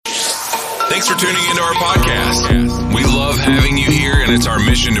Thanks for tuning into our podcast. We love having you here, and it's our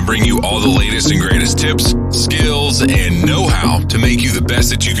mission to bring you all the latest and greatest tips, skills, and know-how to make you the best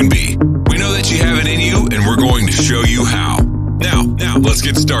that you can be. We know that you have it in you, and we're going to show you how. Now, let's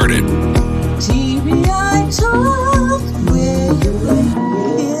get started. TBITalk, where your life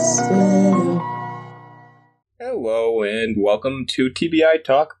is better. Hello, and welcome to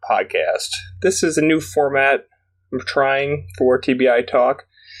TBITalk podcast. This is a new format I'm trying for TBITalk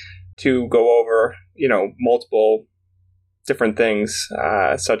to go over, multiple different things,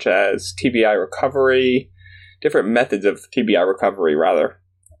 such as TBI recovery, different methods of TBI recovery, rather.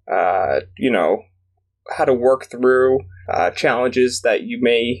 How to work through challenges that you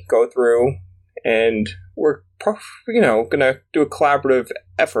may go through, and we're, going to do a collaborative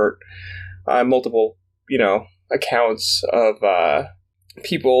effort on multiple, accounts of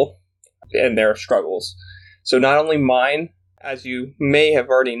people and their struggles. So not only mine, as you may have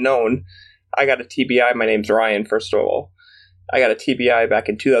already known, I got a TBI. My name's Ryan, first of all. I got a TBI back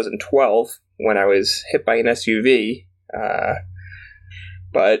in 2012 when I was hit by an SUV.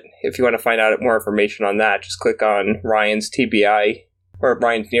 But if you want to find out more information on that, just click on Ryan's TBI or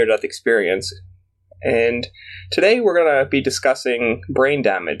Ryan's near-death experience. And today we're going to be discussing brain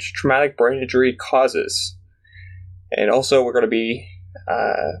damage, traumatic brain injury causes. And also we're going to be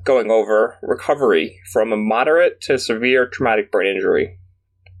going over recovery from a moderate to severe traumatic brain injury.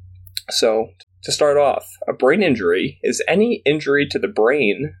 So, to start off, a brain injury is any injury to the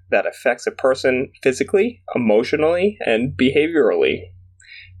brain that affects a person physically, emotionally, and behaviorally.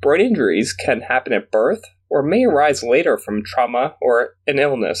 Brain injuries can happen at birth or may arise later from trauma or an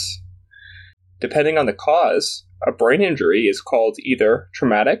illness. Depending on the cause, a brain injury is called either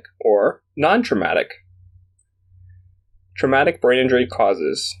traumatic or non-traumatic. Traumatic brain injury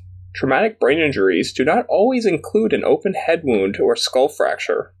causes. Traumatic brain injuries do not always include an open head wound or skull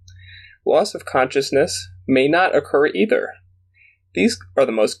fracture. Loss of consciousness may not occur either. These are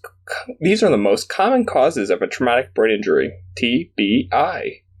the most common causes of a traumatic brain injury,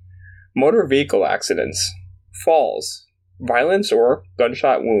 TBI. Motor vehicle accidents, falls, violence or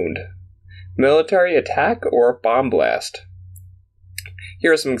gunshot wound, military attack or bomb blast.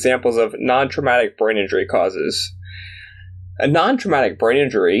 Here are some examples of non-traumatic brain injury causes. A non-traumatic brain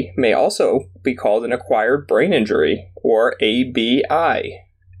injury may also be called an acquired brain injury, or ABI.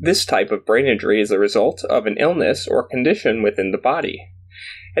 This type of brain injury is the result of an illness or condition within the body,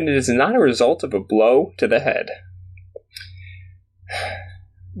 and it is not a result of a blow to the head.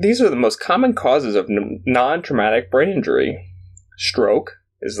 These are the most common causes of non-traumatic brain injury. Stroke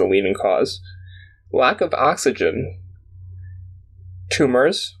is the leading cause, lack of oxygen,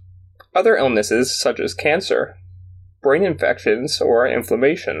 tumors, other illnesses such as cancer, brain infections or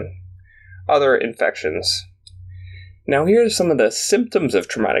inflammation, other infections. Now here are some of the symptoms of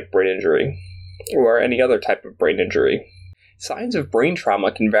traumatic brain injury, or any other type of brain injury. Signs of brain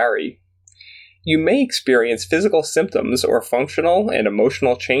trauma can vary. You may experience physical symptoms or functional and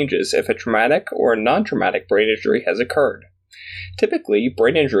emotional changes if a traumatic or non-traumatic brain injury has occurred. Typically,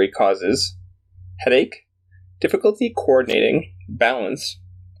 brain injury causes headache, difficulty coordinating, balance,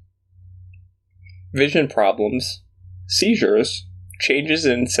 vision problems, seizures, changes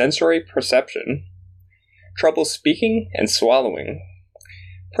in sensory perception, trouble speaking and swallowing,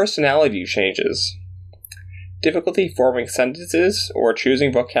 personality changes, difficulty forming sentences or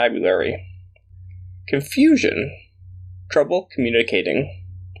choosing vocabulary, confusion, trouble communicating,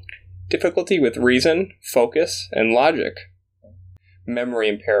 difficulty with reason, focus, and logic,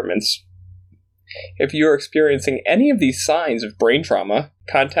 memory impairments. If you are experiencing any of these signs of brain trauma,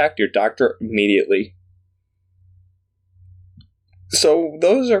 contact your doctor immediately. So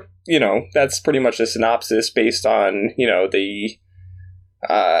those are, that's pretty much a synopsis based on,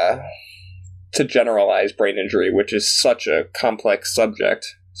 to generalize brain injury, which is such a complex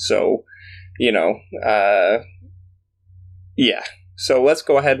subject. So, So let's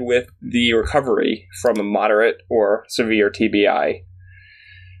go ahead with the recovery from a moderate or severe TBI.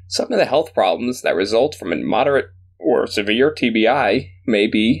 Some of the health problems that result from a moderate or severe TBI may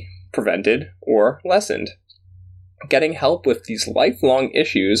be prevented or lessened. Getting help with these lifelong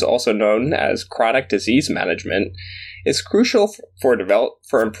issues, also known as chronic disease management, is crucial for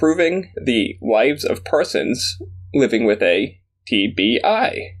improving the lives of persons living with a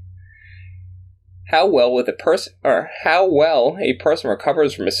TBI. How well a person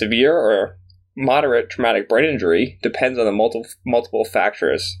recovers from a severe or moderate traumatic brain injury depends on the multiple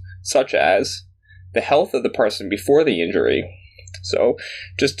factors, such as the health of the person before the injury. So,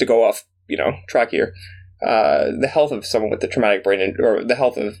 just to go off, track here, the health of someone with a traumatic brain injury, or the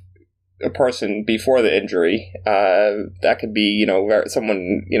health of a person before the injury. That could be,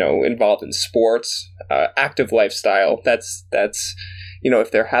 someone, involved in sports, active lifestyle. That's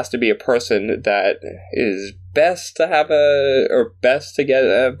if there has to be a person that is best to get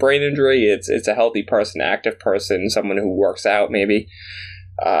a brain injury, it's a healthy person, active person, someone who works out maybe,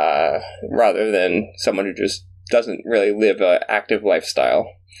 rather than someone who just doesn't really live an active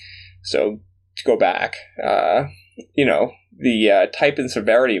lifestyle. So to go back, the type and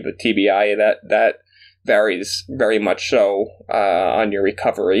severity of the TBI, that varies very much so on your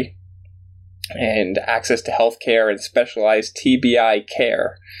recovery, and access to healthcare and specialized TBI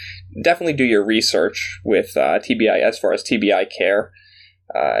care. Definitely do your research with TBI as far as TBI care.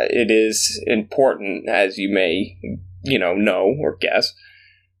 It is important, as you may know or guess,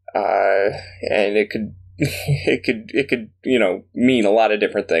 and it could mean a lot of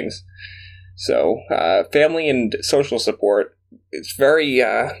different things. So, family and social support, it's very,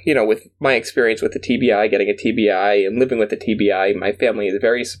 with my experience with the TBI, getting a TBI and living with the TBI, my family is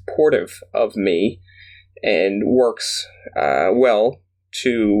very supportive of me and works well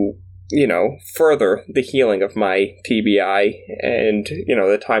to, further the healing of my TBI and,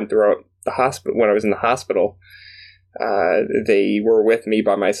 the time throughout the hospital, when I was in the hospital. They were with me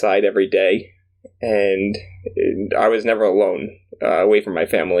by my side every day, and I was never alone, away from my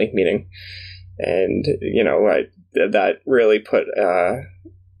family, meaning. And, that really put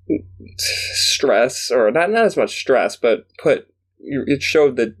stress, or not as much stress, but it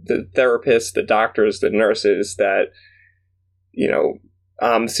showed the therapists, the doctors, the nurses that,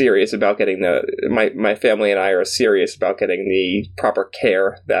 I'm serious about getting my family and I are serious about getting the proper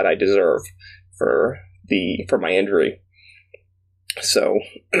care that I deserve for my injury. So,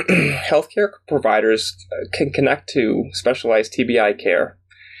 healthcare providers can connect to specialized TBI care.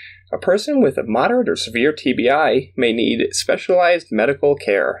 A person with a moderate or severe TBI may need specialized medical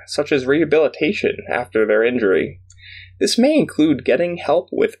care, such as rehabilitation after their injury. This may include getting help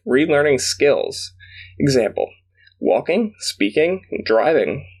with relearning skills. Example: walking, speaking, and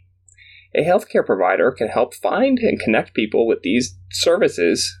driving. A healthcare provider can help find and connect people with these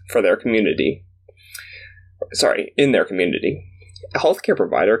services in their community. A healthcare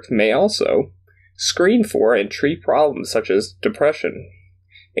provider may also screen for and treat problems such as depression,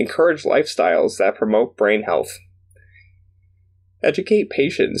 encourage lifestyles that promote brain health, educate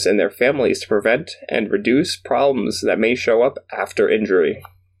patients and their families to prevent and reduce problems that may show up after injury.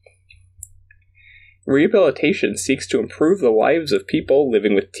 Rehabilitation seeks to improve the lives of people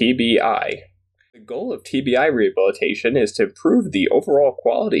living with TBI. The goal of TBI rehabilitation is to improve the overall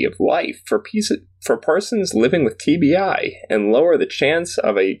quality of life for persons living with TBI and lower the chance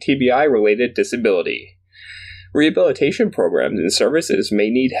of a TBI-related disability. Rehabilitation programs and services may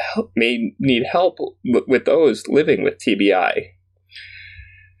need help with those living with TBI,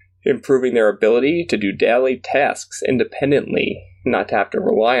 improving their ability to do daily tasks independently, not to have to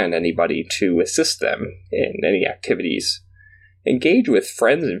rely on anybody to assist them in any activities, engage with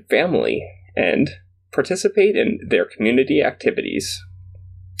friends and family, and participate in their community activities.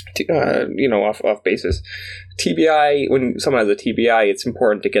 Off basis. TBI, when someone has a TBI, it's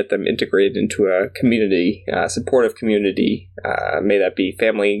important to get them integrated into a community, supportive community. May that be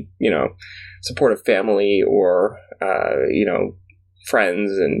family, supportive family, or,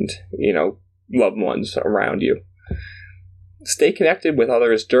 friends and, loved ones around you. Stay connected with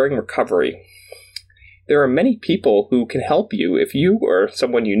others during recovery. There are many people who can help you if you or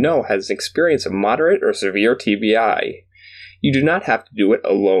someone you know has experienced a moderate or severe TBI. You do not have to do it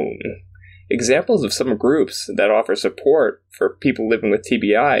alone. Examples of some groups that offer support for people living with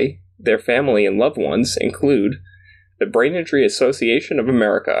TBI, their family and loved ones, include the Brain Injury Association of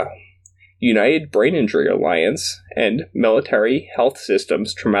America, United Brain Injury Alliance, and Military Health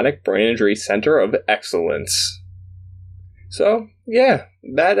Systems Traumatic Brain Injury Center of Excellence. So, yeah,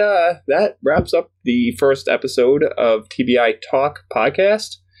 that wraps up the first episode of TBITalk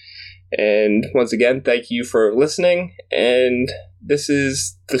podcast. And once again, thank you for listening. And this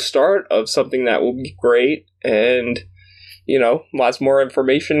is the start of something that will be great. And, lots more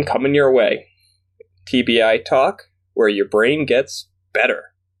information coming your way. TBI Talk, where your brain gets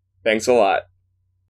better. Thanks a lot.